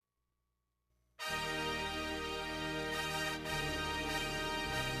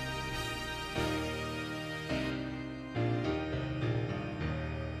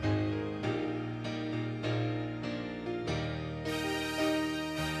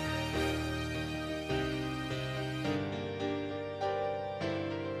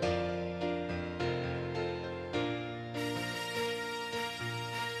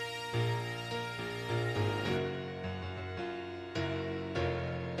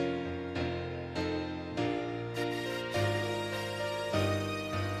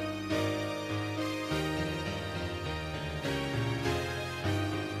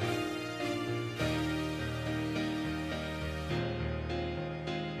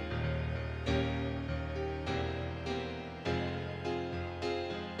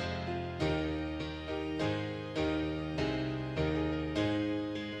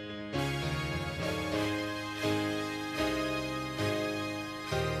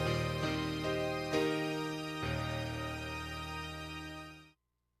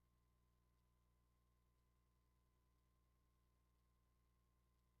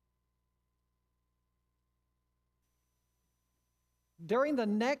During the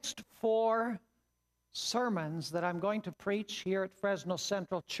next 4 sermons that I'm going to preach here at Fresno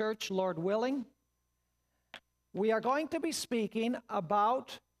Central Church, Lord willing, we are going to be speaking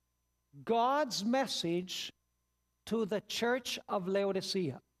about God's message to the church of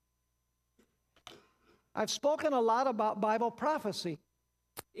Laodicea. I've spoken a lot about Bible prophecy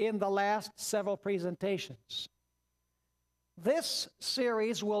in the last several presentations. This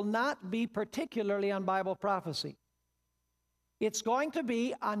series will not be particularly on Bible prophecy. It's going to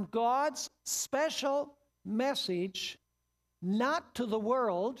be on God's special message, not to the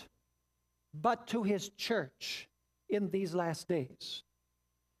world, but to His church in these last days.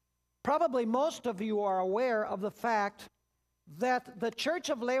 Probably most of you are aware of the fact that the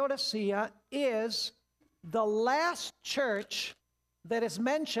church of Laodicea is the last church that is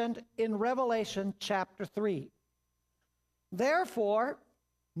mentioned in Revelation chapter 3. Therefore,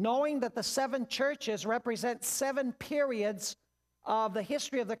 knowing that the 7 churches represent 7 periods of the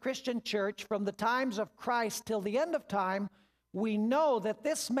history of the Christian church from the times of Christ till the end of time, we know that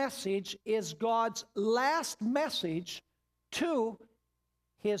this message is God's last message to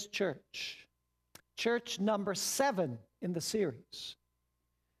His church. Church number 7 in the series.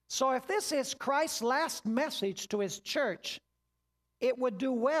 So if this is Christ's last message to His church, it would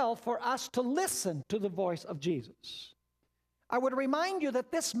do well for us to listen to the voice of Jesus. I would remind you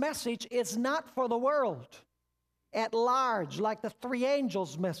that this message is not for the world at large, like the 3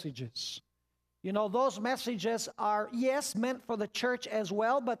 angels' messages. You know, those messages are, yes, meant for the church as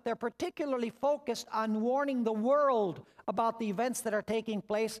well, but they're particularly focused on warning the world about the events that are taking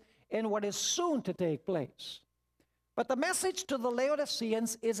place and what is soon to take place. But the message to the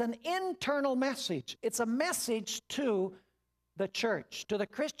Laodiceans is an internal message. It's a message to the church, to the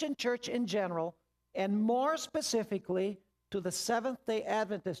Christian church in general, and more specifically to the Seventh-day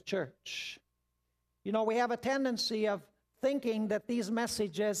Adventist church. You know, we have a tendency of thinking that these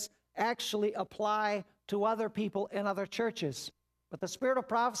messages actually apply to other people in other churches. But the Spirit of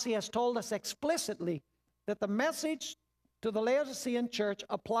prophecy has told us explicitly that the message to the Laodicean church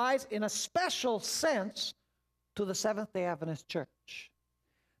applies in a special sense to the Seventh-day Adventist church.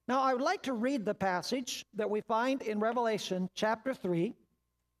 Now, I would like to read the passage that we find in Revelation chapter 3.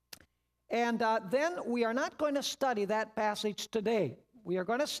 And then we are not going to study that passage today. We are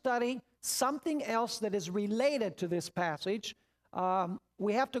going to study something else that is related to this passage.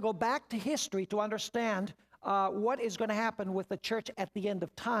 We have to go back to history to understand what is going to happen with the church at the end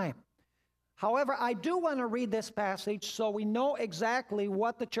of time. However, I do want to read this passage so we know exactly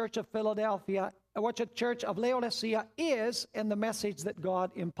what the church of Philadelphia, what the church of Laodicea is, and the message that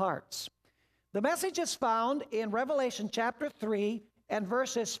God imparts. The message is found in Revelation chapter 3 and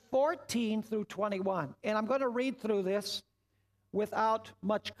verses 14 through 21. And I'm going to read through this without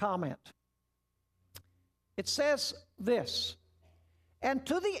much comment. It says this, "And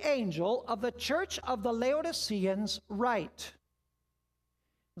to the angel of the church of the Laodiceans write,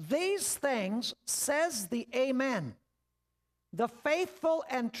 These things says the Amen, the faithful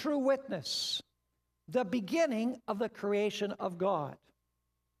and true witness, the beginning of the creation of God.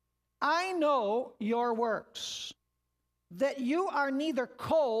 I know your works, that you are neither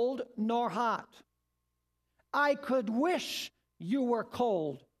cold nor hot. I could wish you were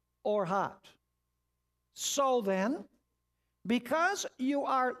cold or hot. So then, because you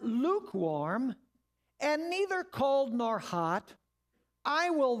are lukewarm and neither cold nor hot,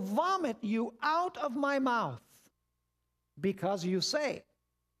 I will vomit you out of my mouth. Because you say,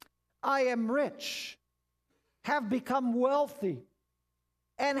 I am rich, have become wealthy,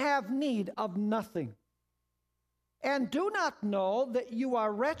 and have need of nothing, and do not know that you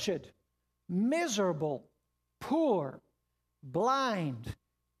are wretched, miserable, poor, blind,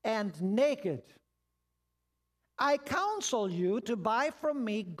 and naked. I counsel you to buy from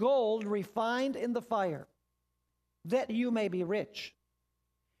me gold refined in the fire, that you may be rich,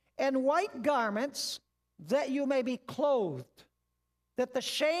 and white garments, that you may be clothed, that the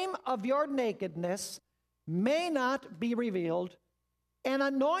shame of your nakedness may not be revealed, and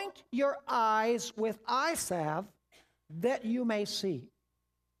anoint your eyes with eye salve, that you may see.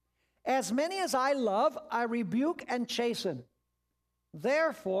 As many as I love, I rebuke and chasten.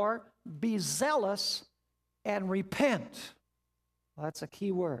 Therefore, be zealous and repent." Well, that's a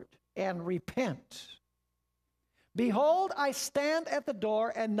key word. And repent. "Behold, I stand at the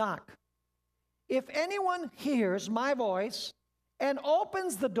door and knock. If anyone hears my voice and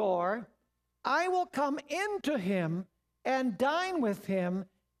opens the door, I will come into him and dine with him,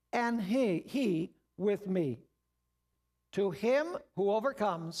 and he with me. To him who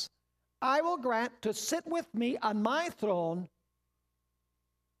overcomes, I will grant to sit with me on my throne,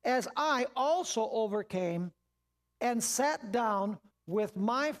 as I also overcame and sat down with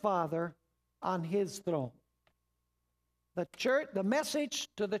my Father on his throne. The church, the message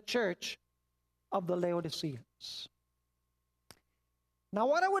to the church of the Laodiceans. Now,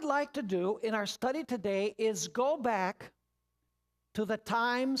 what I would like to do in our study today is go back to the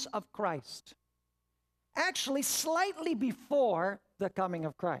times of Christ. Actually, slightly before the coming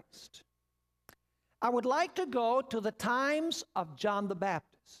of Christ. I would like to go to the times of John the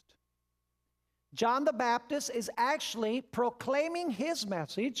Baptist. John the Baptist is actually proclaiming his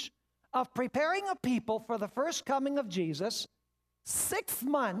message of preparing a people for the first coming of Jesus 6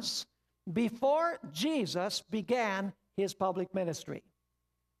 months before Jesus began his public ministry.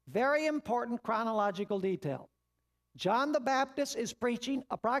 Very important chronological detail. John the Baptist is preaching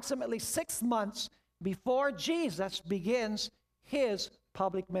approximately 6 months before Jesus begins his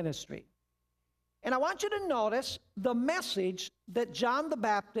public ministry. And I want you to notice the message that John the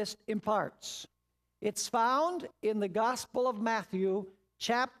Baptist imparts. It's found in the Gospel of Matthew,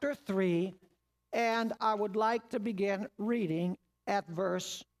 chapter 3, and I would like to begin reading at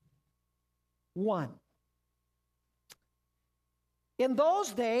verse 1. In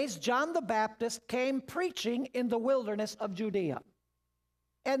those days, John the Baptist came preaching in the wilderness of Judea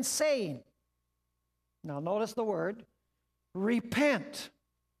and saying, now notice the word, repent.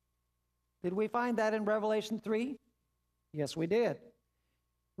 Did we find that in Revelation 3? Yes, we did.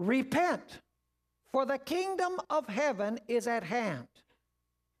 Repent, for the kingdom of heaven is at hand.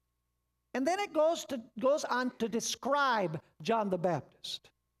 And then it goes on to describe John the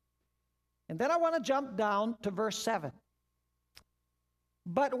Baptist. And then I want to jump down to verse 7.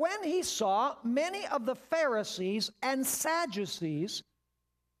 But when he saw many of the Pharisees and Sadducees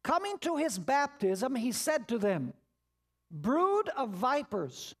coming to his baptism, he said to them, brood of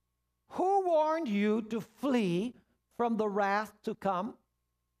vipers, who warned you to flee from the wrath to come?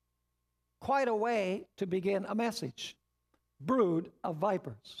 Quite a way to begin a message. Brood of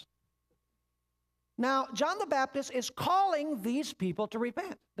vipers. Now, John the Baptist is calling these people to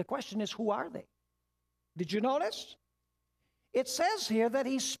repent. The question is, who are they? Did you notice? It says here that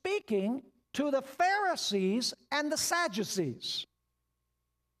he's speaking to the Pharisees and the Sadducees.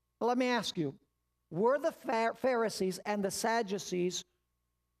 Well, let me ask you, were the Pharisees and the Sadducees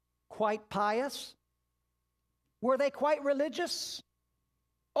quite pious? Were they quite religious?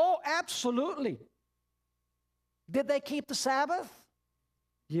 Oh, absolutely. Did they keep the Sabbath?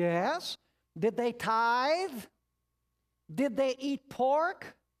 Yes. Did they tithe? Did they eat pork?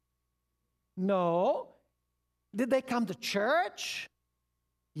 No. Did they come to church?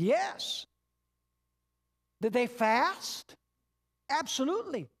 Yes. Did they fast?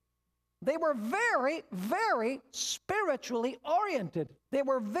 Absolutely. They were very, very spiritually oriented. They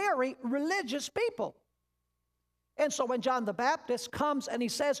were very religious people. And so when John the Baptist comes and he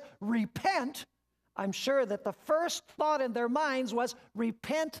says, repent, I'm sure that the first thought in their minds was,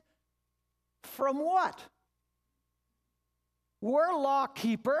 repent from what? We're law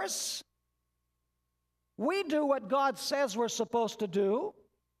keepers. We do what God says we're supposed to do.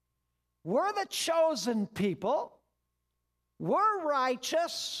 We're the chosen people. We're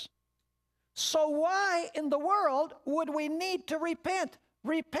righteous. So why in the world would we need to repent?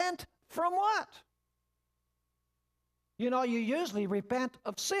 Repent from what? You know, you usually repent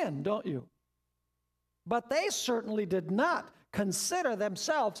of sin, don't you? But they certainly did not consider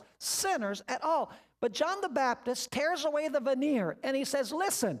themselves sinners at all. But John the Baptist tears away the veneer and he says,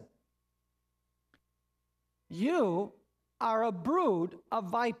 listen, you are a brood of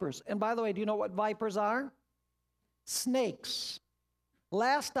vipers. And by the way, do you know what vipers are? Snakes.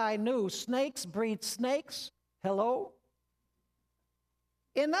 Last I knew, snakes breed snakes. Hello?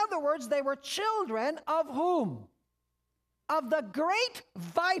 In other words, they were children of whom? Of the great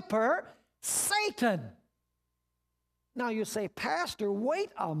viper, Satan. Now you say, Pastor,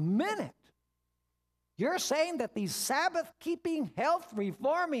 wait a minute. You're saying that these Sabbath-keeping,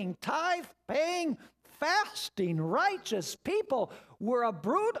 health-reforming, tithe-paying, fasting, righteous people were a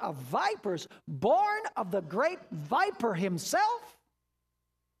brood of vipers, born of the great viper himself?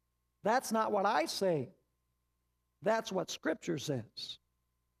 That's not what I say. That's what Scripture says.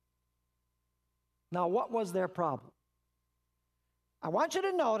 Now, what was their problem? I want you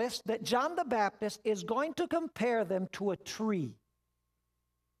to notice that John the Baptist is going to compare them to a tree.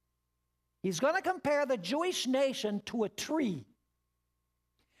 He's going to compare the Jewish nation to a tree.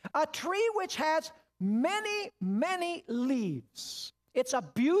 A tree which has many, many leaves. It's a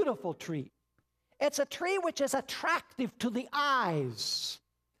beautiful tree. It's a tree which is attractive to the eyes.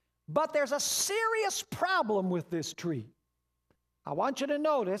 But there's a serious problem with this tree. I want you to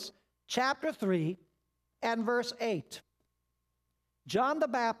notice chapter 3 and verse 8. John the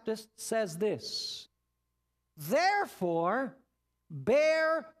Baptist says this, therefore,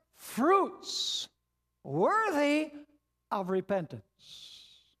 bear fruits worthy of repentance.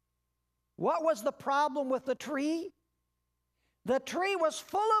 What was the problem with the tree? The tree was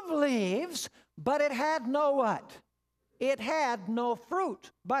full of leaves, but it had no what? It had no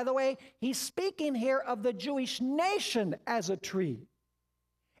fruit. By the way, he's speaking here of the Jewish nation as a tree.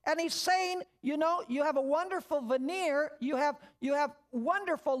 And he's saying, you know, you have a wonderful veneer, you have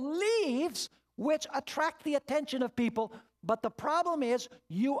wonderful leaves which attract the attention of people, but the problem is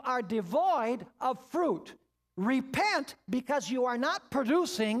you are devoid of fruit. Repent because you are not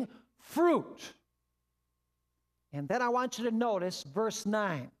producing fruit. And then I want you to notice verse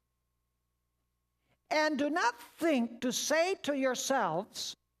 9. And do not think to say to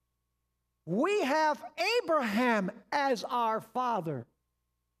yourselves, we have Abraham as our father.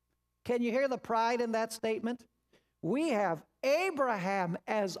 Can you hear the pride in that statement? We have Abraham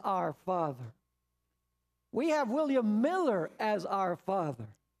as our father. We have William Miller as our father.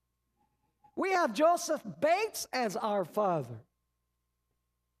 We have Joseph Bates as our father.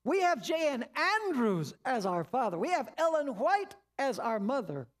 We have J.N. Andrews as our father. We have Ellen White as our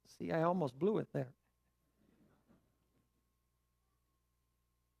mother. See, I almost blew it there.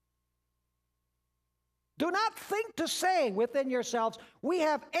 Do not think to say within yourselves, we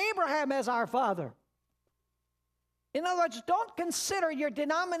have Abraham as our father. In other words, don't consider your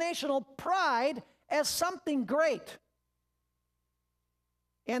denominational pride as something great.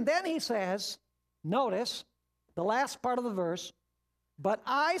 And then he says, notice the last part of the verse, but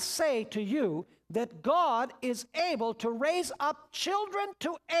I say to you that God is able to raise up children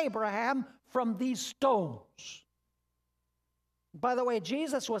to Abraham from these stones. By the way,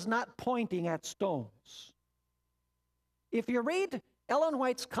 Jesus was not pointing at stones. If you read Ellen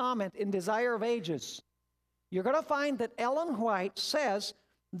White's comment in Desire of Ages, you're going to find that Ellen White says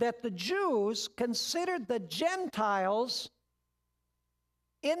that the Jews considered the Gentiles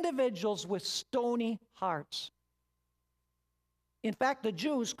individuals with stony hearts. In fact, the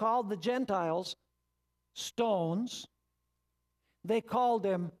Jews called the Gentiles stones. They called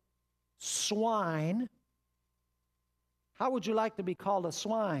them swine. How would you like to be called a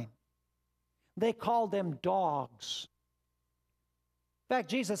swine? They called them dogs. In fact,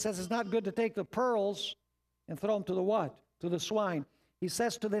 Jesus says it's not good to take the pearls and throw them to the what? To the swine. He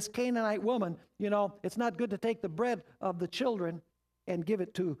says to this Canaanite woman, you know, it's not good to take the bread of the children and give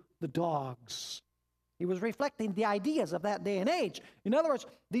it to the dogs. He was reflecting the ideas of that day and age. In other words,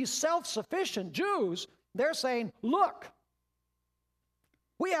 these self-sufficient Jews, they're saying, look,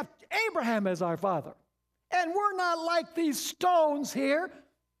 we have Abraham as our father, and we're not like these stones here,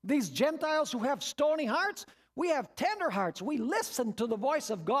 these Gentiles who have stony hearts. We have tender hearts. We listen to the voice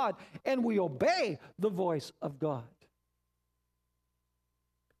of God, and we obey the voice of God.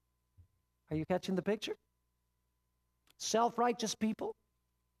 Are you catching the picture? Self-righteous people,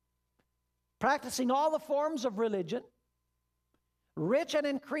 practicing all the forms of religion, rich and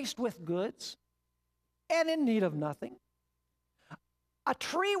increased with goods, and in need of nothing. A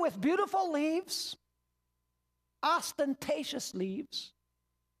tree with beautiful leaves, ostentatious leaves.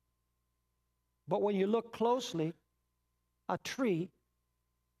 But when you look closely, a tree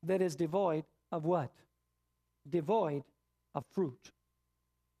that is devoid of what? Devoid of fruit.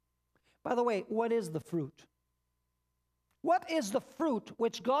 By the way, what is the fruit? What is the fruit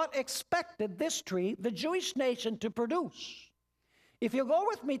which God expected this tree, the Jewish nation, to produce? If you go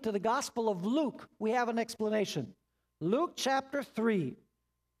with me to the Gospel of Luke, we have an explanation. Luke chapter 3.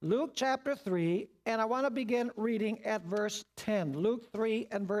 Luke chapter 3, and I want to begin reading at verse 10. Luke 3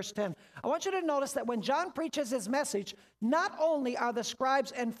 and verse 10. I want you to notice that when John preaches his message, not only are the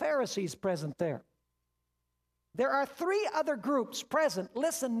scribes and Pharisees present there, there are three other groups present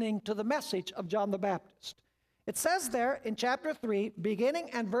listening to the message of John the Baptist. It says there in chapter 3, beginning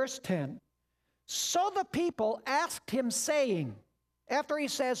at verse 10, so the people asked him, saying, after he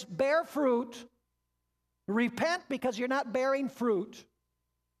says, bear fruit, repent because you're not bearing fruit.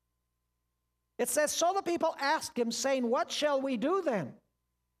 It says, so the people asked him, saying, what shall we do then?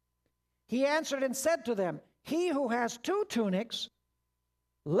 He answered and said to them, he who has 2 tunics,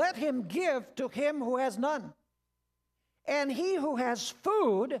 let him give to him who has none. And he who has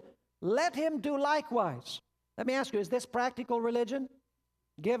food, let him do likewise. Let me ask you, is this practical religion?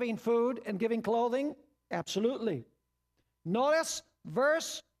 Giving food and giving clothing? Absolutely. Notice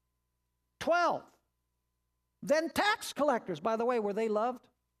verse 12. Then tax collectors, by the way, were they loved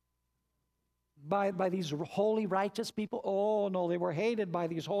by these holy, righteous people? Oh, no, they were hated by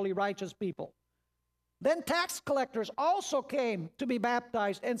these holy, righteous people. Then tax collectors also came to be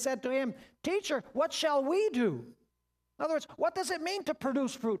baptized and said to him, teacher, what shall we do? In other words, what does it mean to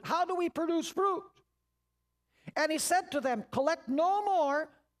produce fruit? How do we produce fruit? And he said to them, collect no more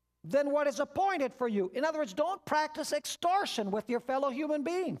than what is appointed for you. In other words, don't practice extortion with your fellow human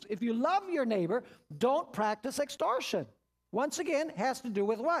beings. If you love your neighbor, don't practice extortion. Once again, it has to do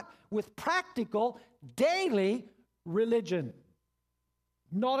with what? With practical, daily religion.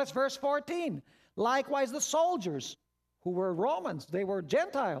 Notice verse 14. Likewise, the soldiers who were Romans, they were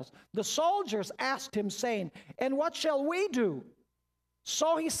Gentiles. The soldiers asked him, saying, and what shall we do?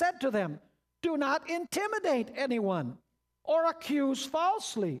 So he said to them, do not intimidate anyone or accuse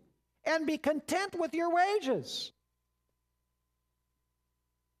falsely, and be content with your wages.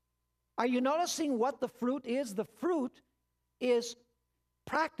 Are you noticing what the fruit is? The fruit is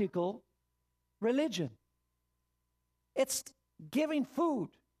practical religion. It's giving food,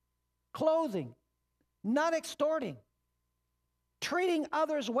 clothing, not extorting, treating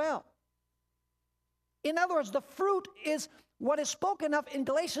others well. In other words, the fruit is what is spoken of in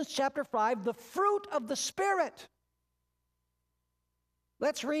Galatians chapter 5, the fruit of the Spirit.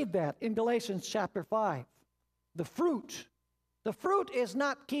 Let's read that in Galatians chapter 5. The fruit. The fruit is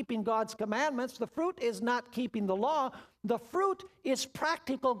not keeping God's commandments. The fruit is not keeping the law. The fruit is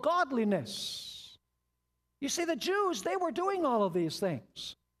practical godliness. You see, the Jews, they were doing all of these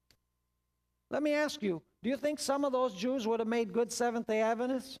things. Let me ask you, do you think some of those Jews would have made good Seventh-day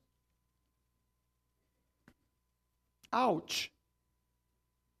Adventists? Ouch.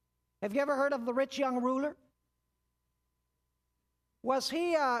 Have you ever heard of the rich young ruler? Was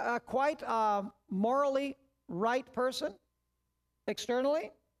he quite a morally right person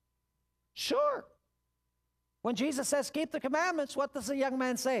externally? Sure. When Jesus says, keep the commandments, what does the young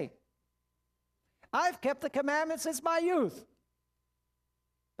man say? I've kept the commandments since my youth.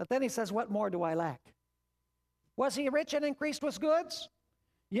 But then he says, what more do I lack? Was he rich and increased with goods?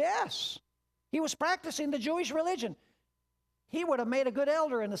 Yes. He was practicing the Jewish religion. He would have made a good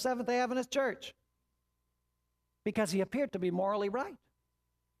elder in the Seventh-day Adventist church because he appeared to be morally right.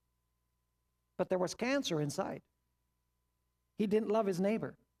 But there was cancer inside. He didn't love his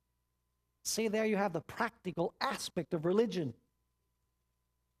neighbor. See, there you have the practical aspect of religion.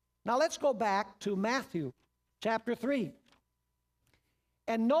 Now let's go back to Matthew chapter 3.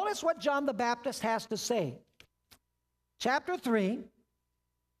 And notice what John the Baptist has to say. Chapter 3,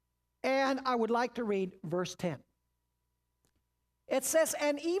 and I would like to read verse 10. It says,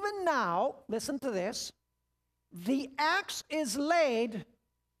 and even now, listen to this, the axe is laid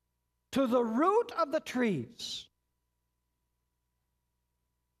to the root of the trees.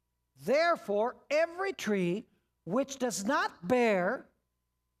 Therefore, every tree which does not bear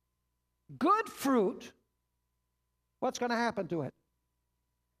good fruit, what's going to happen to it?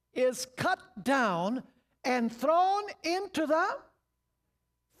 Is cut down and thrown into the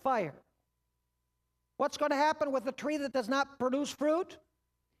fire. What's going to happen with the tree that does not produce fruit?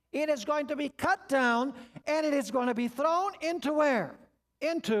 It is going to be cut down and it is going to be thrown into where?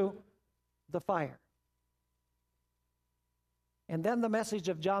 Into the fire. And then the message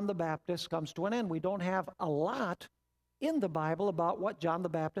of John the Baptist comes to an end. We don't have a lot in the Bible about what John the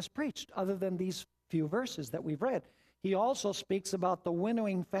Baptist preached, other than these few verses that we've read. He also speaks about the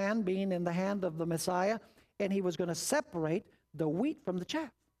winnowing fan being in the hand of the Messiah, and he was going to separate the wheat from the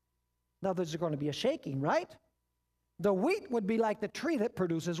chaff. Now, there's going to be a shaking, right? The wheat would be like the tree that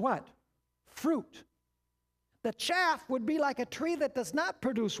produces what? Fruit. The chaff would be like a tree that does not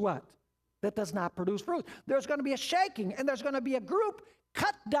produce what? That does not produce fruit. There's going to be a shaking, and there's going to be a group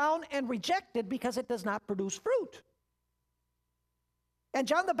cut down and rejected because it does not produce fruit. And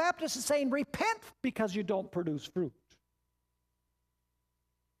John the Baptist is saying, repent because you don't produce fruit.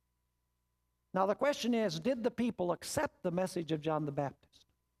 Now the question is, did the people accept the message of John the Baptist?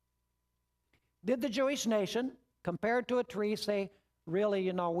 Did the Jewish nation, compared to a tree, say,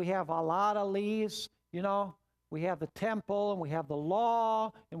 really, we have a lot of leaves, we have the temple, and we have the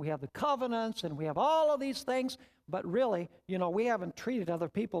law, and we have the covenants, and we have all of these things, but really, we haven't treated other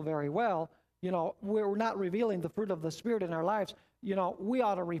people very well. We're not revealing the fruit of the Spirit in our lives. We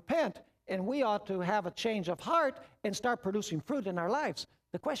ought to repent, and we ought to have a change of heart and start producing fruit in our lives.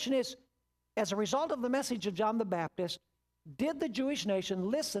 The question is, as a result of the message of John the Baptist, did the Jewish nation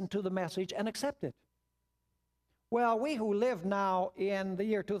listen to the message and accept it? Well, we who live now in the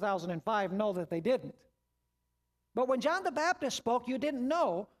year 2005 know that they didn't. But when John the Baptist spoke, you didn't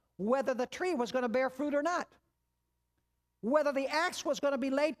know whether the tree was going to bear fruit or not. Whether the axe was going to be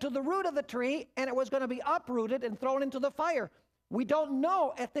laid to the root of the tree and it was going to be uprooted and thrown into the fire. We don't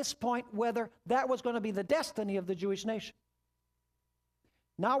know at this point whether that was going to be the destiny of the Jewish nation.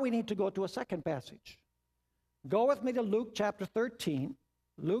 Now we need to go to a second passage. Go with me to Luke chapter 13.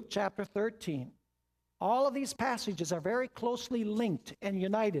 Luke chapter 13. All of these passages are very closely linked and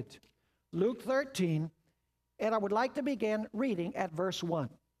united. Luke 13. And I would like to begin reading at verse 1.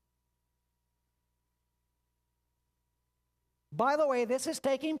 By the way, this is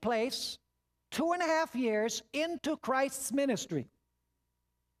taking place 2.5 years into Christ's ministry.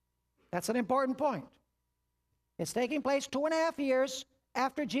 That's an important point. It's taking place 2.5 years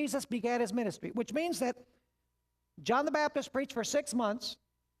after Jesus began his ministry, which means that John the Baptist preached for 6 months,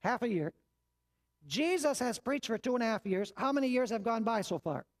 half a year. Jesus has preached for 2.5 years. How many years have gone by so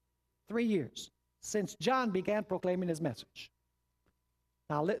far? 3 years, since John began proclaiming his message.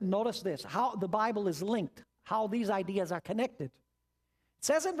 Now, notice this, how the Bible is linked, how these ideas are connected. It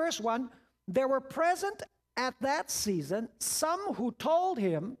says in verse 1, there were present at that season some who told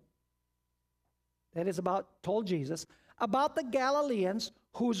him, that is told Jesus, about the Galileans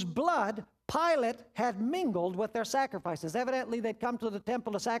whose blood Pilate had mingled with their sacrifices. Evidently, they'd come to the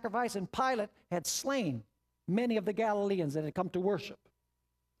temple to sacrifice, and Pilate had slain many of the Galileans that had come to worship.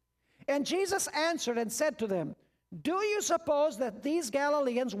 And Jesus answered and said to them, do you suppose that these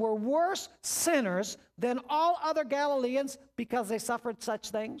Galileans were worse sinners than all other Galileans because they suffered such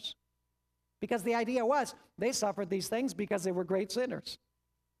things? Because the idea was they suffered these things because they were great sinners.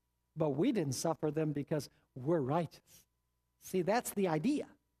 But we didn't suffer them because we're righteous. See, that's the idea.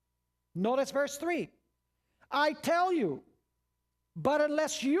 Notice verse 3. I tell you, but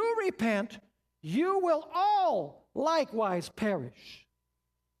unless you repent, you will all likewise perish.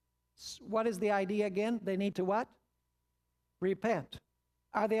 What is the idea again? They need to what? Repent.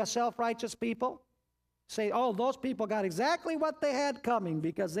 Are they a self-righteous people? Say, oh, those people got exactly what they had coming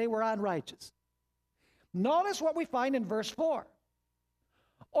because they were unrighteous. Notice what we find in verse 4.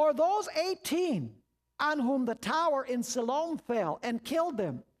 Or those 18 on whom the tower in Siloam fell and killed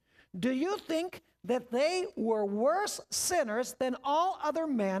them, do you think that they were worse sinners than all other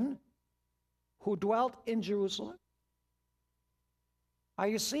men who dwelt in Jerusalem? Are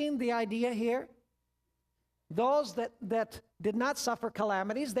you seeing the idea here? Those that did not suffer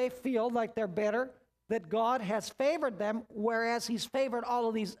calamities, they feel like they're better, that God has favored them, whereas he's favored all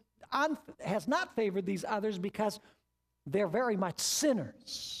of these, has not favored these others because they're very much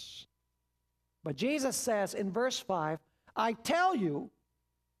sinners. But Jesus says in verse 5, I tell you,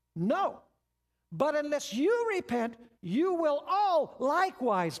 no, but unless you repent, you will all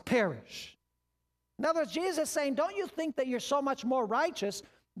likewise perish. In other words, Jesus is saying, don't you think that you're so much more righteous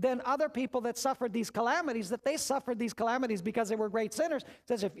than other people that suffered these calamities, that they suffered these calamities because they were great sinners?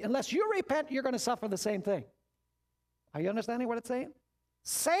 It says, unless you repent, you're going to suffer the same thing. Are you understanding what it's saying?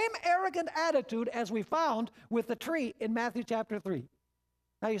 Same arrogant attitude as we found with the tree in Matthew chapter 3.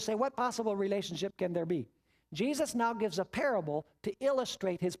 Now you say, what possible relationship can there be? Jesus now gives a parable to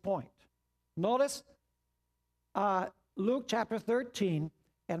illustrate his point. Notice Luke chapter 13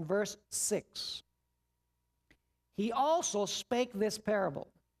 and verse 6. He also spake this parable.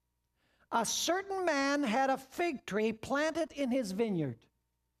 A certain man had a fig tree planted in his vineyard.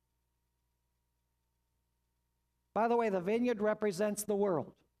 By the way, the vineyard represents the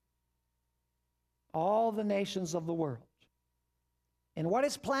world. All the nations of the world. And what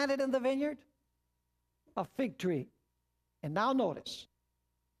is planted in the vineyard? A fig tree. And now notice,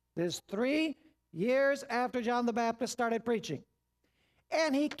 this is 3 years after John the Baptist started preaching.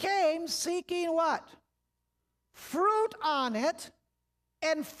 And he came seeking what? Fruit on it,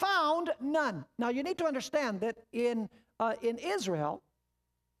 and found none. Now you need to understand that in Israel,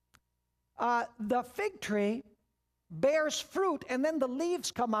 the fig tree bears fruit, and then the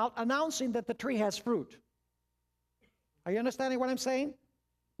leaves come out announcing that the tree has fruit. Are you understanding what I'm saying?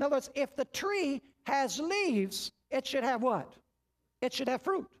 In other words, if the tree has leaves, it should have what? It should have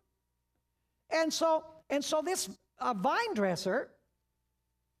fruit. And so this vine dresser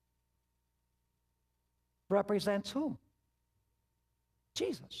represents whom?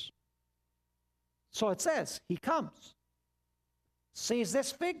 Jesus. So it says, he comes, sees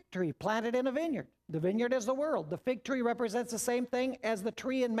this fig tree planted in a vineyard. The vineyard is the world. The fig tree represents the same thing as the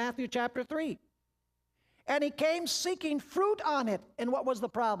tree in Matthew chapter 3. And he came seeking fruit on it. And what was the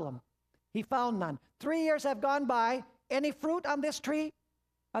problem? He found none. 3 years have gone by. Any fruit on this tree?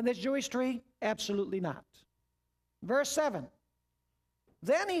 On this Jewish tree? Absolutely not. Verse 7.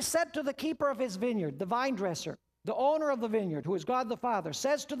 Then he said to the keeper of his vineyard, the vine dresser, the owner of the vineyard, who is God the Father,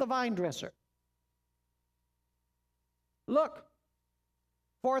 says to the vine dresser, look,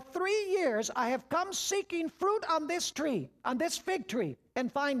 for 3 years I have come seeking fruit on this tree, on this fig tree,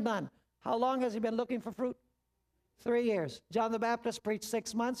 and find none. How long has he been looking for fruit? 3 years. John the Baptist preached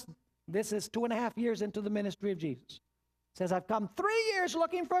 6 months. This is 2.5 years into the ministry of Jesus. It says, I've come 3 years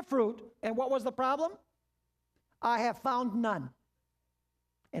looking for fruit, and what was the problem? I have found none.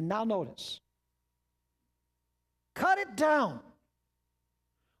 And now notice. Cut it down.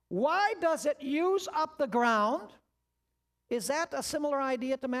 Why does it use up the ground? Is that a similar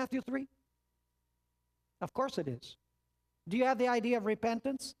idea to Matthew 3? Of course it is. Do you have the idea of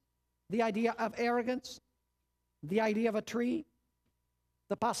repentance? The idea of arrogance? The idea of a tree?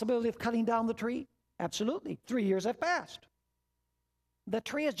 The possibility of cutting down the tree? Absolutely. 3 years have passed. The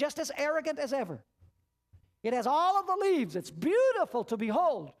tree is just as arrogant as ever. It has all of the leaves. It's beautiful to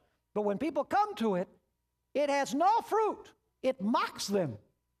behold. But when people come to it, it has no fruit. It mocks them,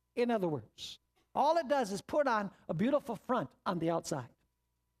 in other words. All it does is put on a beautiful front on the outside.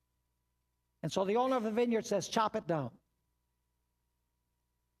 And so the owner of the vineyard says, chop it down.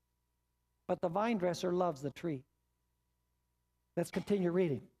 But the vine dresser loves the tree. Let's continue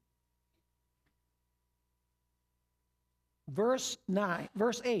reading. Verse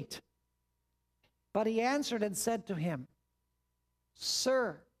 8. But he answered and said to him,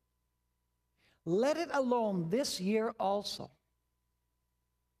 Sir, let it alone this year also.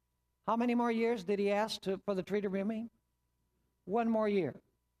 How many more years did he ask for the tree to remain? 1 more year.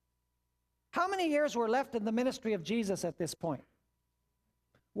 How many years were left in the ministry of Jesus at this point?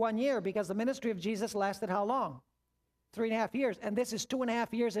 1 year, because the ministry of Jesus lasted how long? 3.5 years. And this is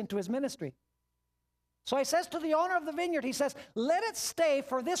 2.5 years into his ministry. So he says to the owner of the vineyard, he says, let it stay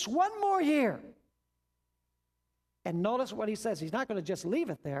for this 1 more year. And notice what he says. He's not going to just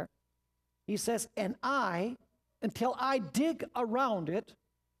leave it there. He says, and until I dig around it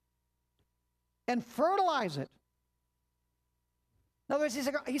and fertilize it. In other words,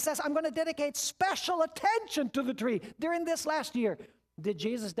 he says, I'm going to dedicate special attention to the tree during this last year. Did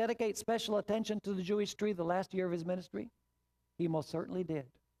Jesus dedicate special attention to the Jewish tree the last year of his ministry? He most certainly did.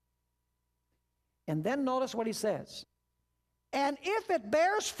 And then notice what he says. And if it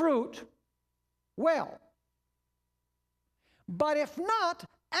bears fruit, well. But if not,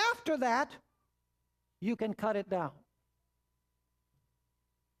 after that, you can cut it down.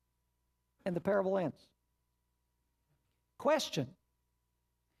 And the parable ends. Question.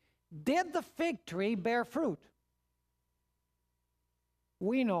 Did the fig tree bear fruit?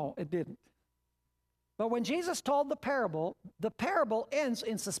 We know it didn't. But when Jesus told the parable ends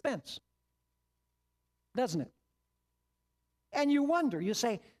in suspense. Doesn't it? And you wonder, you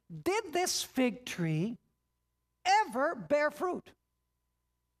say, did this fig tree ever bear fruit?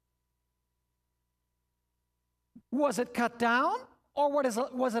 Was it cut down, or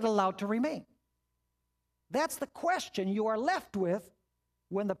was it allowed to remain? That's the question you are left with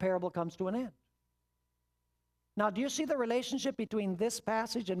when the parable comes to an end. Now, do you see the relationship between this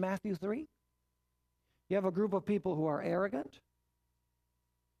passage and Matthew 3? You have a group of people who are arrogant.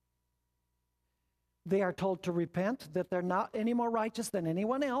 They are told to repent, that they're not any more righteous than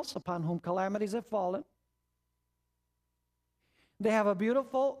anyone else upon whom calamities have fallen. They have a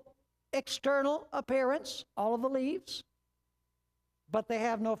beautiful external appearance, all of the leaves, but they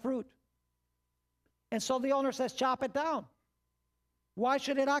have no fruit. And so the owner says, chop it down. Why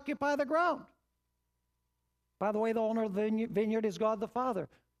should it occupy the ground? By the way, the owner of the vineyard is God the Father.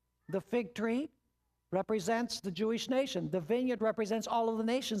 The fig tree represents the Jewish nation. The vineyard represents all of the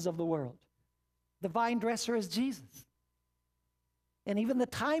nations of the world. The vine dresser is Jesus. And even the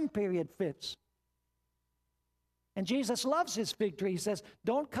time period fits. And Jesus loves his fig tree. He says,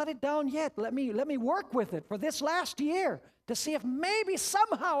 don't cut it down yet. Let me work with it for this last year to see if maybe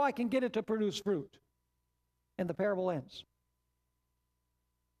somehow I can get it to produce fruit. And the parable ends.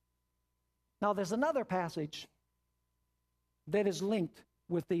 Now there's another passage that is linked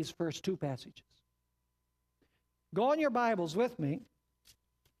with these first 2 passages. Go in your Bibles with me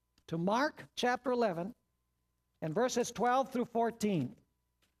to Mark chapter 11 and verses 12 through 14.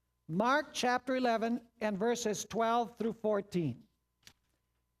 Mark chapter 11 and verses 12 through 14.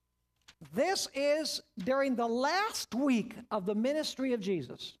 This is during the last week of the ministry of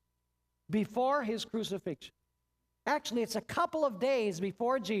Jesus, before his crucifixion. Actually, it's a couple of days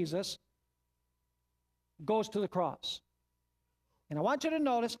before Jesus goes to the cross. And I want you to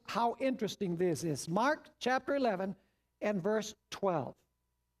notice how interesting this is. Mark chapter 11 and verse 12.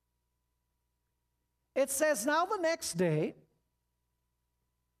 It says, now the next day,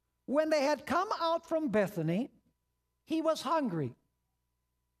 when they had come out from Bethany, he was hungry.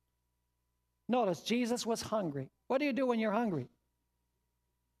 Notice, Jesus was hungry. What do you do when you're hungry?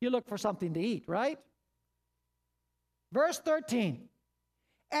 You look for something to eat, right? Verse 13.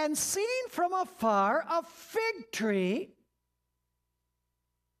 And seeing from afar a fig tree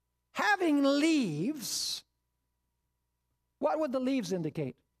having leaves, what would the leaves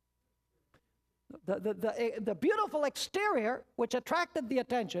indicate? The beautiful exterior, which attracted the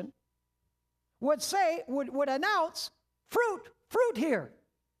attention, would announce fruit here.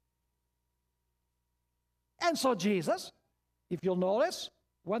 And so Jesus, if you'll notice,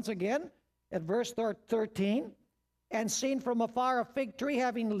 once again, at verse 13, and seen from afar a fig tree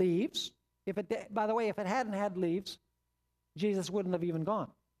having leaves. By the way, if it hadn't had leaves, Jesus wouldn't have even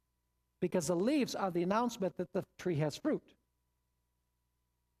gone, because the leaves are the announcement that the tree has fruit.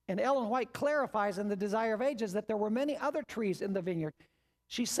 And Ellen White clarifies in The Desire of Ages that there were many other trees in the vineyard.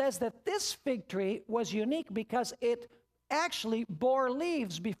 She says that this fig tree was unique because it actually bore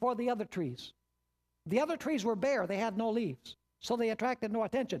leaves before the other trees. The other trees were bare. They had no leaves. So they attracted no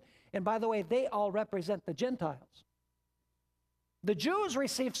attention. And by the way, they all represent the Gentiles. The Jews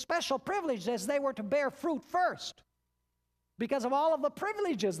received special privileges as they were to bear fruit first because of all of the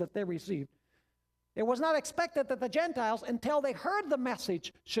privileges that they received. It was not expected that the Gentiles, until they heard the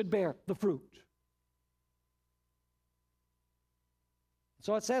message, should bear the fruit.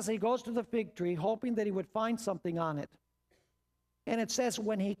 So it says he goes to the fig tree hoping that he would find something on it. And it says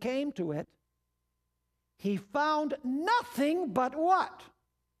when he came to it, he found nothing but what?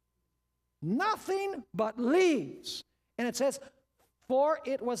 Nothing but leaves. And it says, for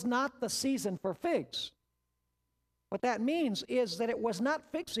it was not the season for figs. What that means is that it was not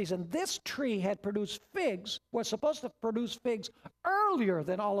fig season. This tree had produced figs, was supposed to produce figs earlier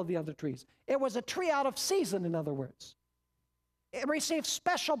than all of the other trees. It was a tree out of season, in other words. It received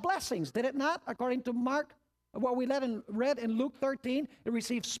special blessings, did it not? According to Mark, what we read in Luke 13, it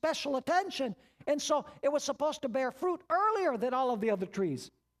received special attention. And so it was supposed to bear fruit earlier than all of the other trees,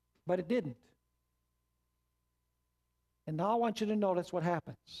 but it didn't. And now I want you to notice what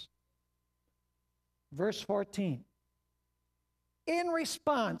happens. Verse 14. In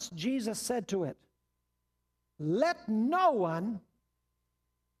response, Jesus said to it, let no one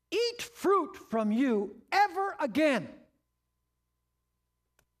eat fruit from you ever again.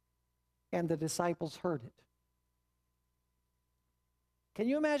 And the disciples heard it. Can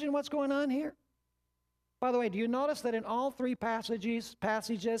you imagine what's going on here? By the way, do you notice that in all three passages,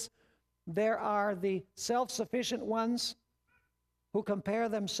 there are the self-sufficient ones who compare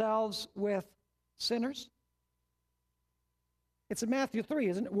themselves with sinners? It's in Matthew 3,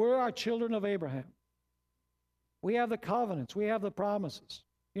 isn't it? We're our children of Abraham. We have the covenants. We have the promises.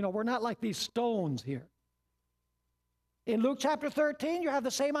 You know, we're not like these stones here. In Luke chapter 13, you have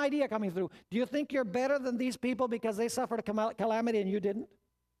the same idea coming through. Do you think you're better than these people because they suffered a calamity and you didn't?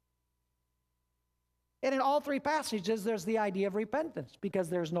 And in all three passages, there's the idea of repentance because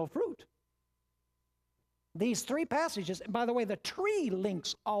there's no fruit. These three passages, by the way, the tree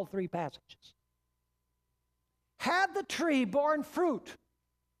links all three passages. Had the tree borne fruit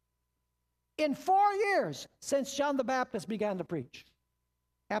in 4 years since John the Baptist began to preach?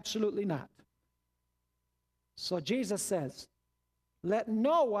 Absolutely not. So Jesus says, let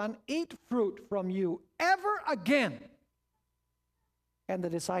no one eat fruit from you ever again. And the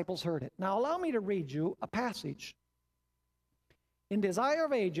disciples heard it. Now allow me to read you a passage in Desire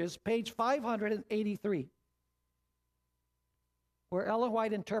of Ages, page 583, where Ellen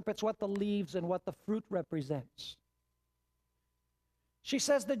White interprets what the leaves and what the fruit represents. She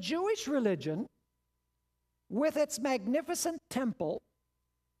says, the Jewish religion, with its magnificent temple,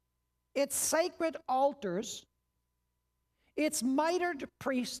 its sacred altars, its mitred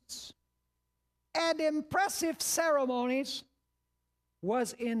priests, and impressive ceremonies,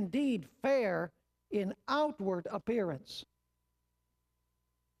 was indeed fair in outward appearance.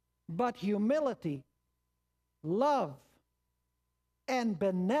 But humility, love, and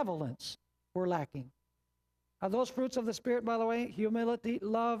benevolence were lacking. Are those fruits of the Spirit, by the way? Humility,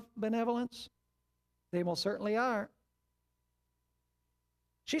 love, benevolence? They most certainly are.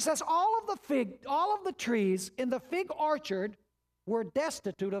 She says all of the trees in the fig orchard were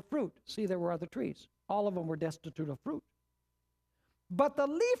destitute of fruit. See, there were other trees. All of them were destitute of fruit. But the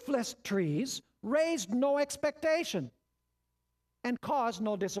leafless trees raised no expectation and caused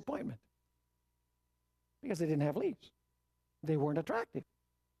no disappointment because they didn't have leaves. They weren't attractive.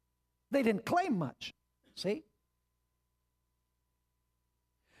 They didn't claim much. See?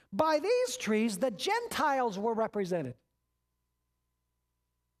 By these trees, the Gentiles were represented.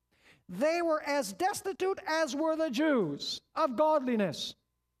 They were as destitute as were the Jews of godliness,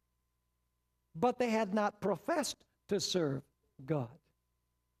 but they had not professed to serve God.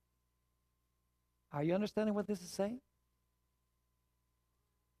 Are you understanding what this is saying?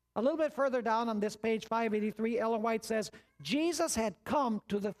 A little bit further down on this page 583, Ellen White says, Jesus had come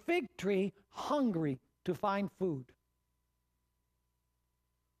to the fig tree hungry to find food.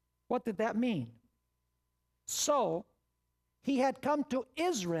 What did that mean? So, he had come to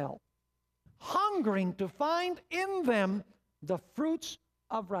Israel, hungering to find in them the fruits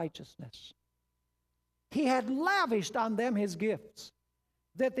of righteousness. He had lavished on them his gifts,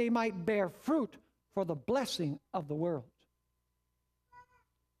 that they might bear fruit for the blessing of the world.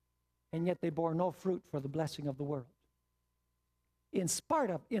 and yet they bore no fruit for the blessing of the world. In spite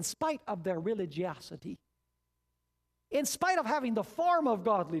of their religiosity, in spite of having the form of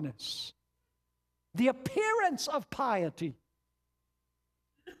godliness, the appearance of piety,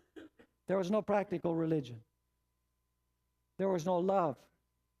 there was no practical religion. There was no love.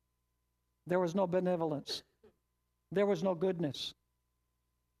 There was no benevolence. There was no goodness.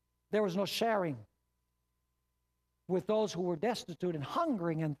 There was no sharing with those who were destitute and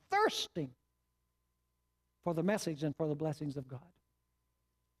hungering and thirsting for the message and for the blessings of God.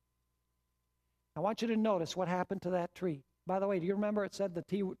 I want you to notice what happened to that tree. By the way, do you remember it said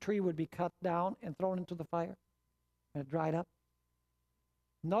the tree would be cut down and thrown into the fire? And it dried up.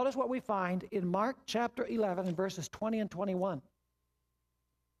 Notice what we find in Mark chapter 11 and verses 20 and 21.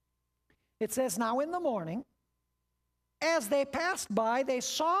 It says, "Now in the morning, as they passed by, they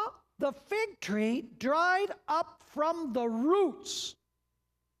saw the fig tree dried up from the roots."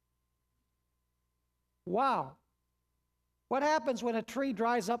 Wow. What happens when a tree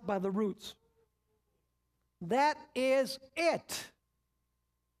dries up by the roots? That is it.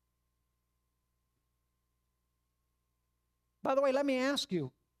 By the way, let me ask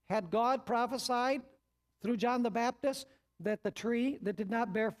you, had God prophesied through John the Baptist that the tree that did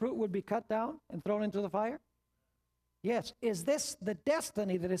not bear fruit would be cut down and thrown into the fire? Yes. Is this the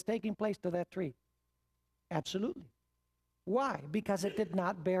destiny that is taking place to that tree? Absolutely. Why? Because it did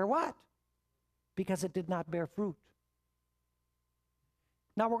not bear what? Because it did not bear fruit.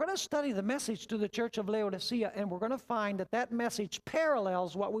 Now we're going to study the message to the church of Laodicea, and we're going to find that that message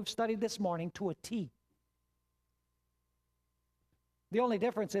parallels what we've studied this morning to a T. The only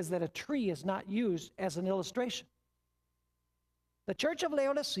difference is that a tree is not used as an illustration. The church of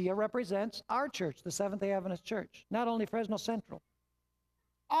Laodicea represents our church, the Seventh-day Adventist Church, not only Fresno Central,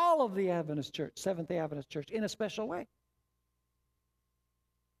 all of the Adventist Church, Seventh-day Adventist Church, in a special way.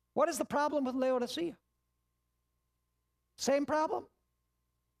 What is the problem with Laodicea? Same problem?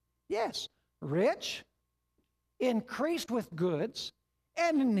 Yes. Rich, increased with goods,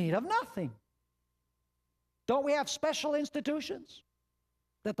 and in need of nothing. Don't we have special institutions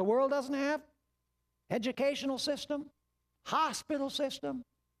that the world doesn't have? Educational system, hospital system,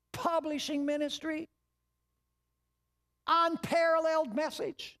 publishing ministry, unparalleled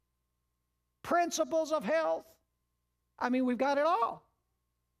message, principles of health. I mean, we've got it all.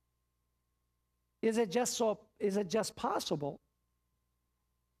 Is it just possible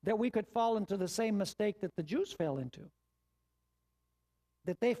that we could fall into the same mistake that the Jews fell into?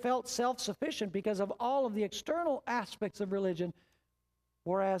 That they felt self-sufficient because of all of the external aspects of religion,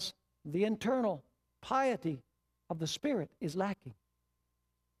 whereas the internal piety of the Spirit is lacking.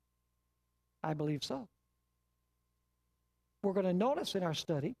 I believe so. We're going to notice in our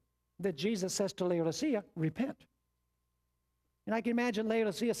study that Jesus says to Laodicea, repent. And I can imagine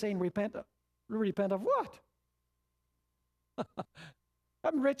Laodicea saying, repent of what?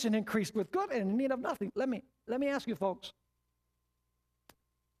 I'm rich and increased with good and in need of nothing. Let me ask you folks.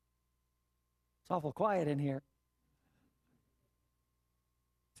 It's awful quiet in here.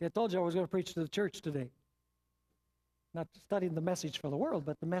 See, I told you I was going to preach to the church today. Not studying the message for the world,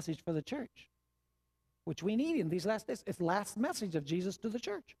 but the message for the church, which we need in these last days. It's the last message of Jesus to the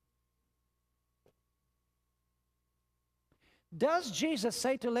church. Does Jesus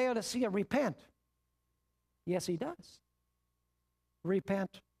say to Laodicea, repent? Yes, he does.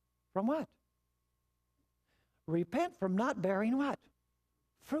 Repent from what? Repent from not bearing what?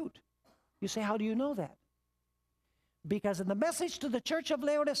 Fruit. You say, how do you know that? Because in the message to the church of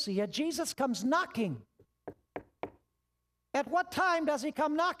Laodicea, Jesus comes knocking. At what time does he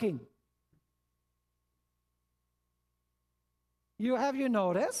come knocking? Have you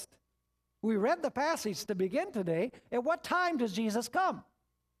noticed? We read the passage to begin today. At what time does Jesus come?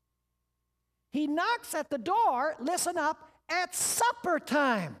 He knocks at the door, listen up, at supper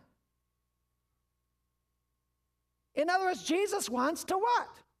time. In other words, Jesus wants to what?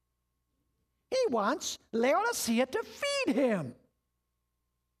 He wants Laodicea to feed him.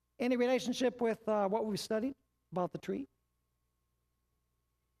 Any relationship with what we studied about the tree?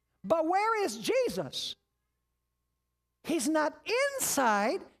 But where is Jesus? He's not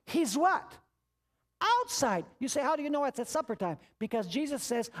inside, he's what? Outside. You say, how do you know it's at supper time? Because Jesus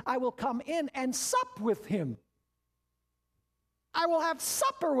says, I will come in and sup with him. I will have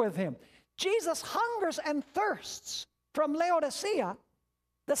supper with him. Jesus hungers and thirsts from Laodicea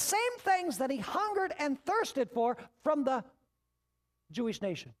the same things that he hungered and thirsted for from the Jewish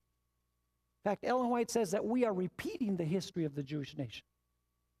nation. In fact, Ellen White says that we are repeating the history of the Jewish nation.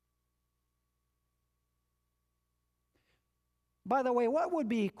 By the way, what would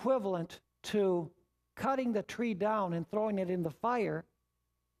be equivalent to cutting the tree down and throwing it in the fire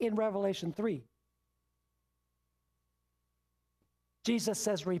in Revelation 3. Jesus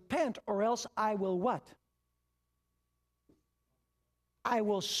says, repent, or else I will what? I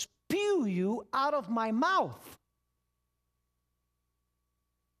will spew you out of my mouth.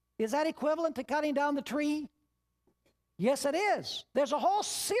 Is that equivalent to cutting down the tree? Yes, it is. There's a whole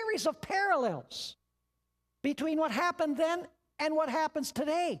series of parallels between what happened then and what happens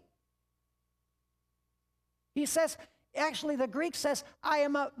today. He says, actually the Greek says, I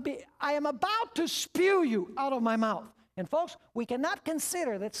am about to spew you out of my mouth. And folks, we cannot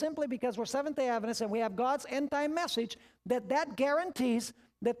consider that simply because we're Seventh-day Adventists and we have God's end-time message, that guarantees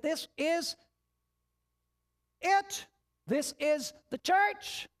that this is it. This is the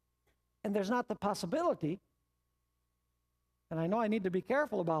church. And there's not the possibility, and I know I need to be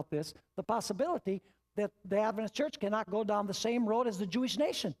careful about this, the possibility that the Adventist church cannot go down the same road as the Jewish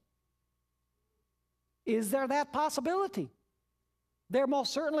nation. Is there that possibility? There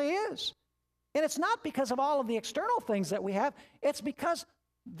most certainly is. And it's not because of all of the external things that we have. It's because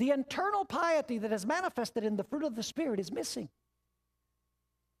the internal piety that is manifested in the fruit of the Spirit is missing.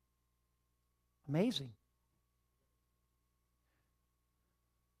 Amazing.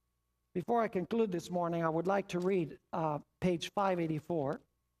 Before I conclude this morning, I would like to read page 584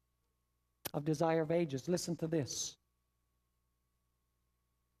 of Desire of Ages. Listen to this.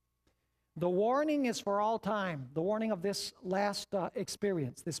 The warning is for all time. The warning of this last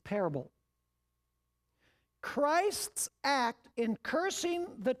experience, this parable. Christ's act in cursing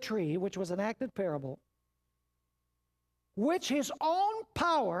the tree, which was an acted parable, which his own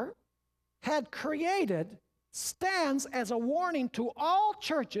power had created, stands as a warning to all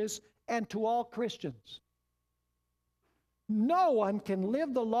churches and to all Christians. No one can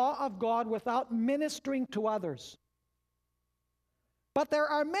live the law of God without ministering to others. But there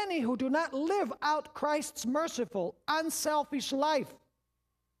are many who do not live out Christ's merciful, unselfish life.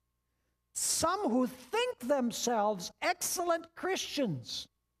 Some who think themselves excellent Christians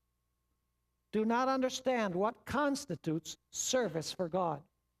do not understand what constitutes service for God.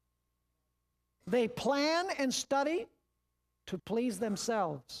 They plan and study to please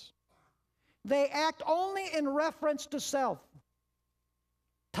themselves. They act only in reference to self.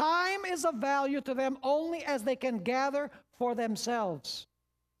 Time is of value to them only as they can gather for themselves.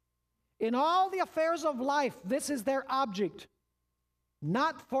 In all the affairs of life, this is their object.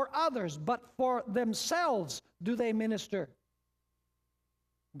 Not for others, but for themselves do they minister.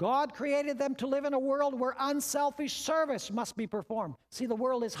 God created them to live in a world where unselfish service must be performed. See, the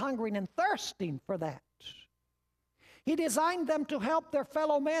world is hungering and thirsting for that. He designed them to help their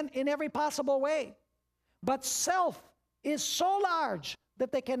fellow men in every possible way. But self is so large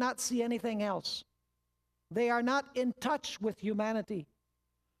that they cannot see anything else. They are not in touch with humanity.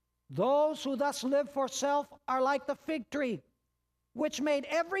 Those who thus live for self are like the fig tree, which made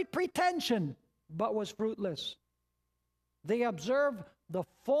every pretension but was fruitless. They observe the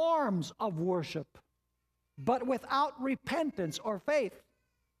forms of worship, but without repentance or faith.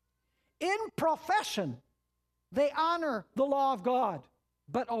 In profession, they honor the law of God,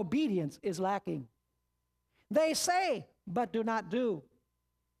 but obedience is lacking. They say, but do not do.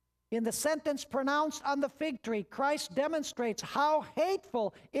 In the sentence pronounced on the fig tree, Christ demonstrates how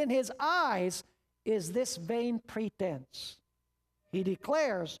hateful in his eyes is this vain pretense. He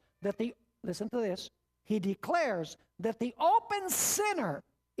declares that listen to this, he declares that the open sinner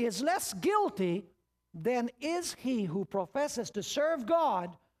is less guilty than is he who professes to serve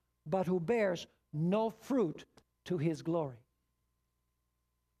God, but who bears no fruit to his glory.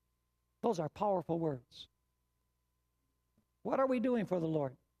 Those are powerful words. What are we doing for the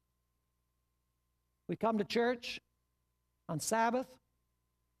Lord? We come to church on Sabbath.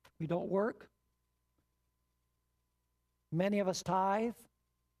 We don't work. Many of us tithe.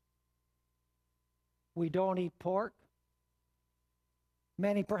 We don't eat pork.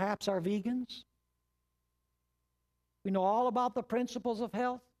 Many perhaps are vegans. We know all about the principles of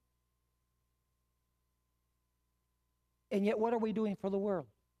health. And yet, what are we doing for the world?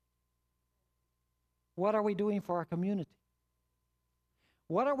 What are we doing for our community?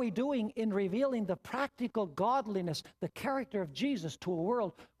 What are we doing in revealing the practical godliness, the character of Jesus to a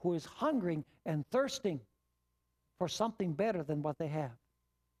world who is hungering and thirsting for something better than what they have?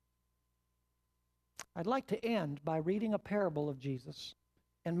 I'd like to end by reading a parable of Jesus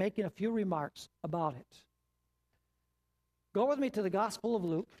and making a few remarks about it. Go with me to the Gospel of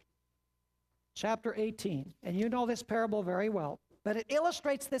Luke, chapter 18. And you know this parable very well, but it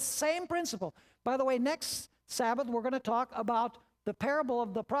illustrates this same principle. By the way, next Sabbath we're going to talk about the parable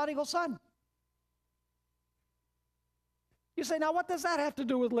of the prodigal son. You say, now what does that have to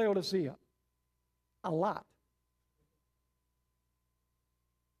do with Laodicea? A lot.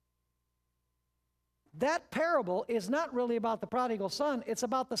 that parable is not really about the prodigal son. It's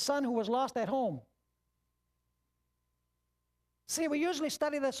about the son who was lost at home. See, we usually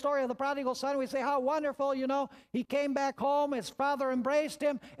study the story of the prodigal son. We say how wonderful, you know, he came back home, his father embraced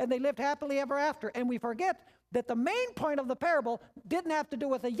him, and they lived happily ever after. And we forget that the main point of the parable didn't have to do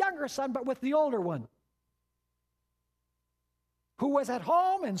with the younger son, but with the older one, who was at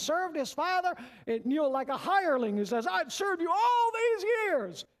home and served his father, you know, like a hireling who says, I've served you all these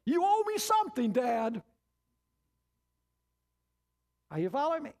years. You owe me something, Dad. Are you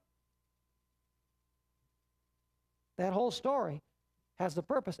following me? That whole story has the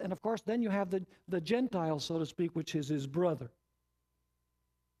purpose. And of course, then you have the Gentile, so to speak, which is his brother.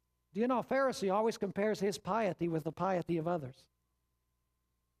 Do you know, a Pharisee always compares his piety with the piety of others.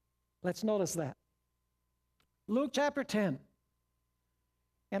 Let's notice that. Luke chapter 10.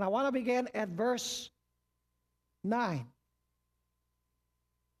 And I want to begin at verse 9.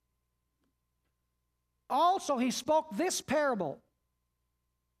 Also, he spoke this parable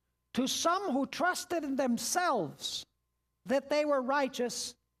to some who trusted in themselves that they were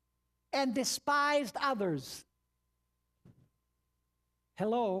righteous and despised others.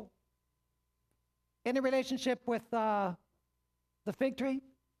 Hello? Any relationship with the fig tree?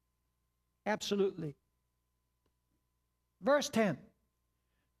 Absolutely. Verse 10.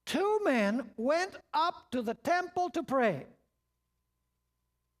 2 men went up to the temple to pray.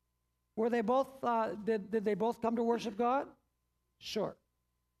 Were they both, did they both come to worship God? Sure.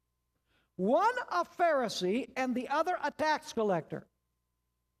 One a Pharisee and the other a tax collector.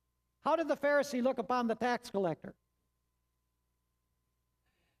 How did the Pharisee look upon the tax collector?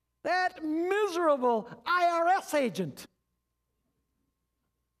 That miserable IRS agent.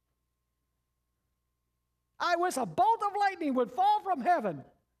 I wish a bolt of lightning would fall from heaven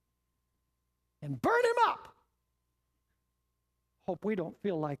and burn him up. Hope we don't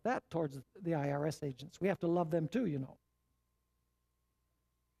feel like that towards the IRS agents. We have to love them too, you know.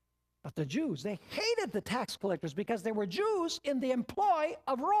 But the Jews, they hated the tax collectors because they were Jews in the employ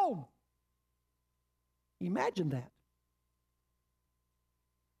of Rome. Imagine that.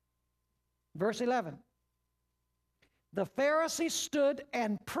 Verse 11. The Pharisee stood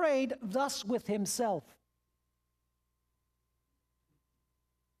and prayed thus with himself.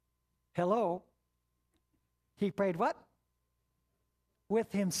 Hello? He prayed what?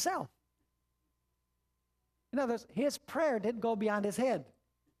 With himself. In other words, his prayer didn't go beyond his head,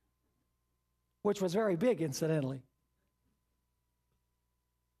 which was very big, incidentally.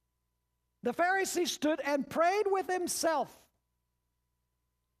 The Pharisee stood and prayed with himself.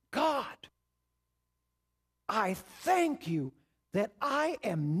 God, I thank you that I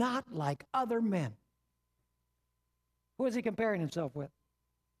am not like other men. Who is he comparing himself with?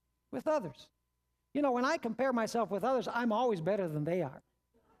 With others. You know, when I compare myself with others, I'm always better than they are.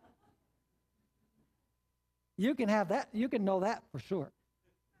 You can have that, you can know that for sure.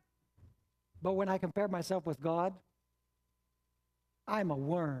 But when I compare myself with God, I'm a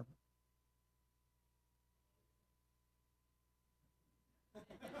worm.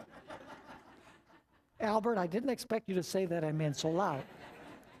 Albert, I didn't expect you to say that amen so loud.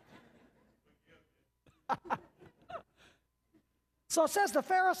 So it says the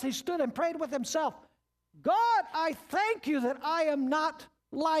Pharisee stood and prayed with himself, God, I thank you that I am not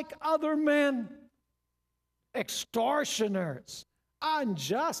like other men, extortioners,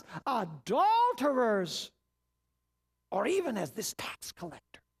 unjust, adulterers, or even as this tax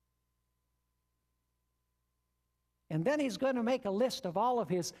collector. And then he's going to make a list of all of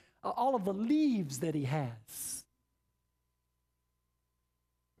the leaves that he has.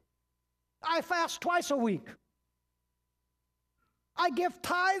 I fast twice a week. I give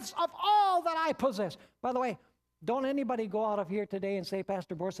tithes of all that I possess. By the way, don't anybody go out of here today and say,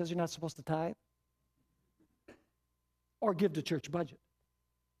 Pastor Bohr says you're not supposed to tithe or give to church budget.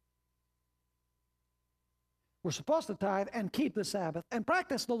 We're supposed to tithe and keep the Sabbath and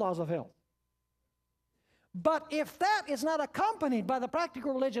practice the laws of health. But if that is not accompanied by the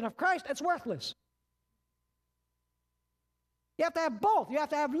practical religion of Christ, it's worthless. You have to have both. You have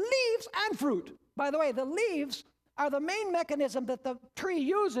to have leaves and fruit. By the way, the leaves are the main mechanism that the tree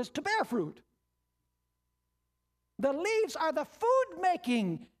uses to bear fruit. The leaves are the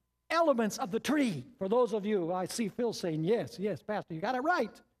food-making elements of the tree. For those of you, I see Phil saying, yes, yes, Pastor, you got it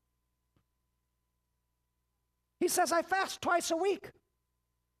right. He says, I fast twice a week.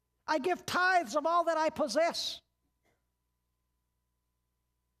 I give tithes of all that I possess.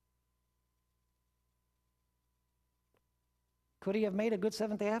 Could he have made a good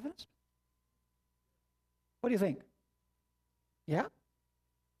Seventh-day Adventist? What do you think? Yeah?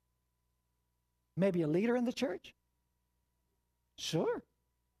 Maybe a leader in the church? Sure.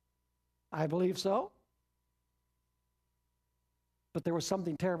 I believe so. But there was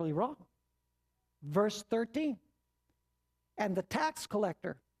something terribly wrong. Verse 13. And the tax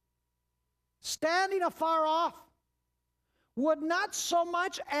collector, standing afar off, would not so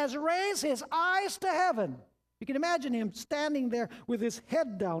much as raise his eyes to heaven. You can imagine him standing there with his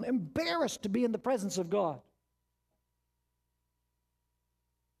head down, embarrassed to be in the presence of God.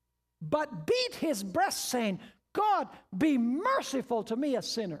 But beat his breast, saying, God, be merciful to me, a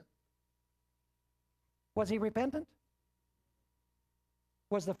sinner. Was he repentant?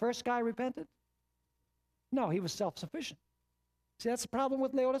 Was the first guy repentant? No, he was self-sufficient. See, that's the problem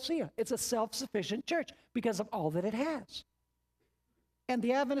with Laodicea. It's a self-sufficient church because of all that it has. And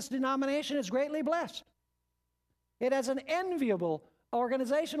the Adventist denomination is greatly blessed. It has an enviable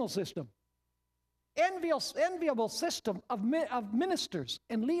organizational system, enviable system of ministers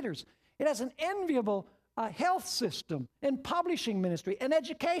and leaders. It has an enviable health system and publishing ministry, an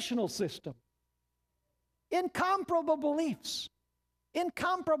educational system, incomparable beliefs,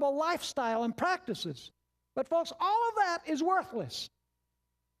 incomparable lifestyle and practices. But folks, all of that is worthless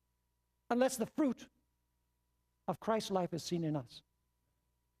unless the fruit of Christ's life is seen in us.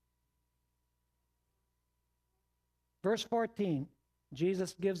 Verse 14,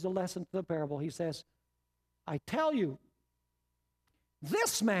 Jesus gives the lesson to the parable. He says, I tell you,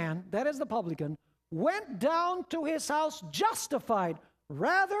 this man, that is the publican, went down to his house justified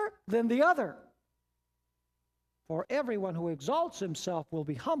rather than the other. For everyone who exalts himself will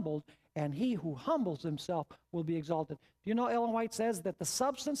be humbled, and he who humbles himself will be exalted. Do you know Ellen White says that the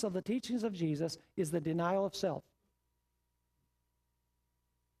substance of the teachings of Jesus is the denial of self?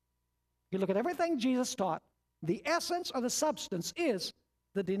 You look at everything Jesus taught, the essence or the substance is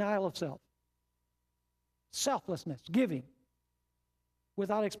the denial of self. Selflessness, giving,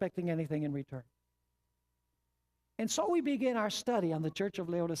 without expecting anything in return. And so we begin our study on the Church of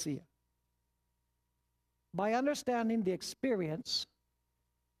Laodicea by understanding the experience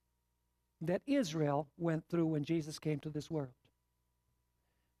that Israel went through when Jesus came to this world.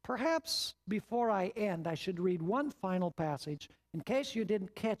 Perhaps before I end, I should read one final passage. In case you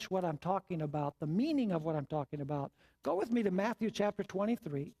didn't catch what I'm talking about, the meaning of what I'm talking about, go with me to Matthew chapter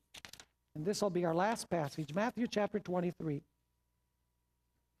 23. And this will be our last passage, Matthew chapter 23.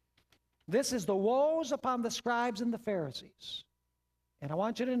 This is the woes upon the scribes and the Pharisees. And I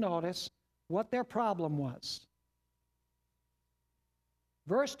want you to notice what their problem was.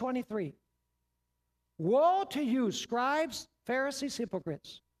 Verse 23. Woe to you, scribes, Pharisees,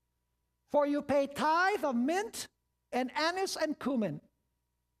 hypocrites, for you pay tithe of mint and anise and cumin.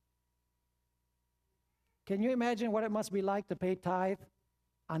 Can you imagine what it must be like to pay tithe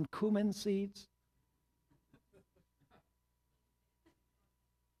on cumin seeds?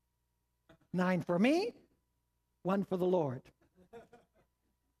 9 for me, 1 for the Lord.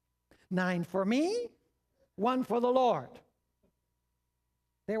 9 for me, 1 for the Lord.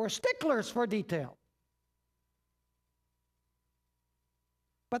 They were sticklers for detail.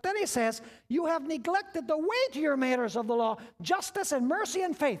 But then he says, you have neglected the weightier matters of the law, justice and mercy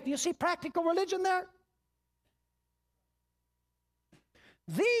and faith. Do you see practical religion there?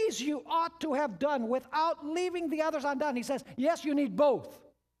 These you ought to have done without leaving the others undone. He says, yes, you need both.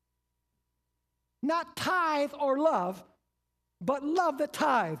 Not tithe or love, but love that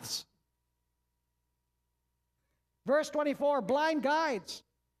tithes. Verse 24, blind guides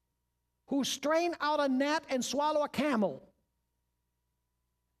who strain out a gnat and swallow a camel.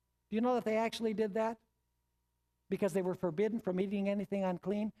 Do you know that they actually did that? Because they were forbidden from eating anything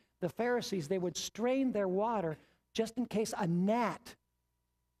unclean. The Pharisees, they would strain their water just in case a gnat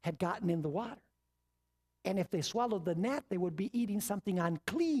had gotten in the water. And if they swallowed the gnat, they would be eating something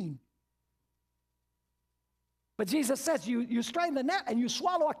unclean. But Jesus says, you strain the gnat and you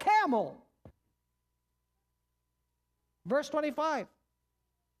swallow a camel. Verse 25.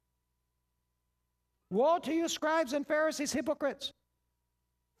 Woe to you, scribes and Pharisees, hypocrites!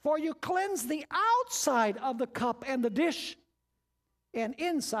 For you cleanse the outside of the cup and the dish, and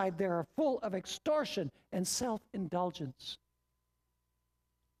inside they are full of extortion and self-indulgence.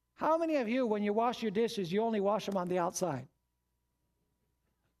 How many of you, when you wash your dishes, you only wash them on the outside?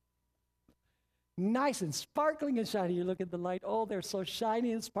 Nice and sparkling and shiny. You look at the light, oh, they're so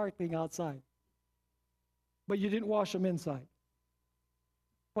shiny and sparkling outside. But you didn't wash them inside.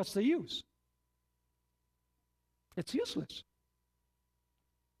 What's the use? It's useless.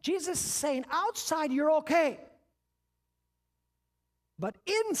 Jesus is saying, outside you're okay. But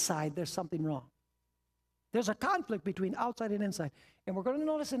inside there's something wrong. There's a conflict between outside and inside. And we're going to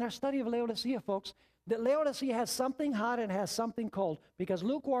notice in our study of Laodicea, folks, that Laodicea has something hot and has something cold, because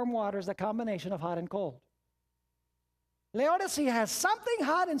lukewarm water is a combination of hot and cold. Laodicea has something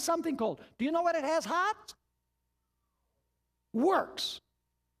hot and something cold. Do you know what it has hot? works.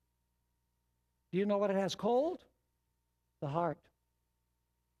 Do you know what it has cold? The heart.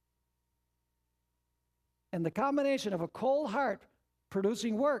 And the combination of a cold heart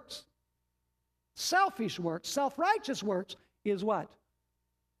producing works, selfish works, self-righteous works, is what?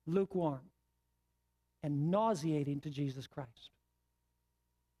 Lukewarm and nauseating to Jesus Christ.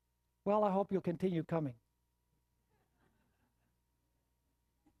 Well, I hope you'll continue coming.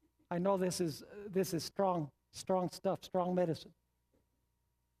 I know this is strong stuff, strong medicine.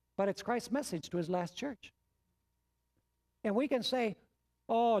 But it's Christ's message to his last church. And we can say,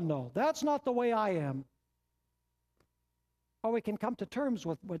 oh no, that's not the way I am. Or we can come to terms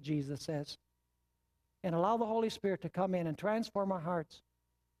with what Jesus says and allow the Holy Spirit to come in and transform our hearts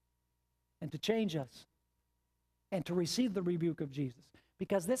and to change us and to receive the rebuke of Jesus.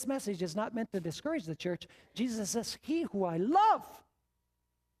 Because this message is not meant to discourage the church. Jesus says, he who I love,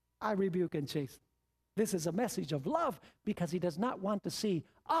 I rebuke and chasten. This is a message of love because he does not want to see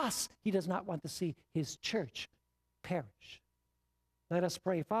us. He does not want to see his church perish. Let us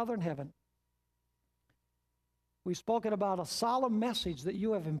pray. Father in heaven, we've spoken about a solemn message that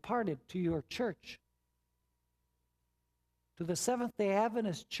you have imparted to your church, to the Seventh-day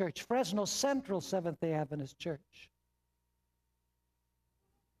Adventist Church, Fresno Central Seventh-day Adventist Church.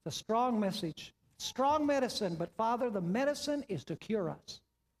 It's a strong message, strong medicine, but Father, the medicine is to cure us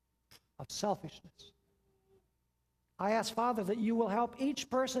of selfishness. I ask, Father, that you will help each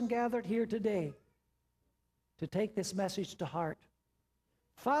person gathered here today to take this message to heart.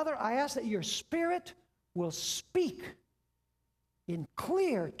 Father, I ask that your Spirit will speak in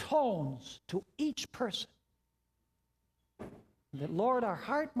clear tones to each person. That, Lord, our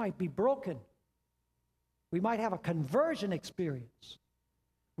heart might be broken. We might have a conversion experience,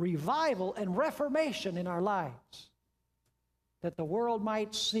 revival and reformation in our lives, that the world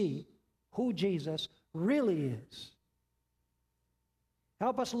might see who Jesus really is.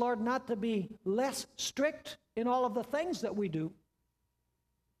 Help us, Lord, not to be less strict in all of the things that we do,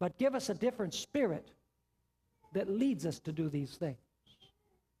 but give us a different spirit that leads us to do these things.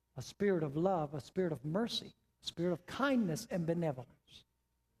 A spirit of love, a spirit of mercy, a spirit of kindness and benevolence.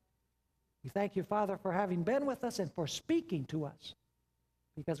 We thank you, Father, for having been with us and for speaking to us,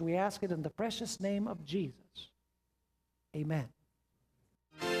 because we ask it in the precious name of Jesus. Amen.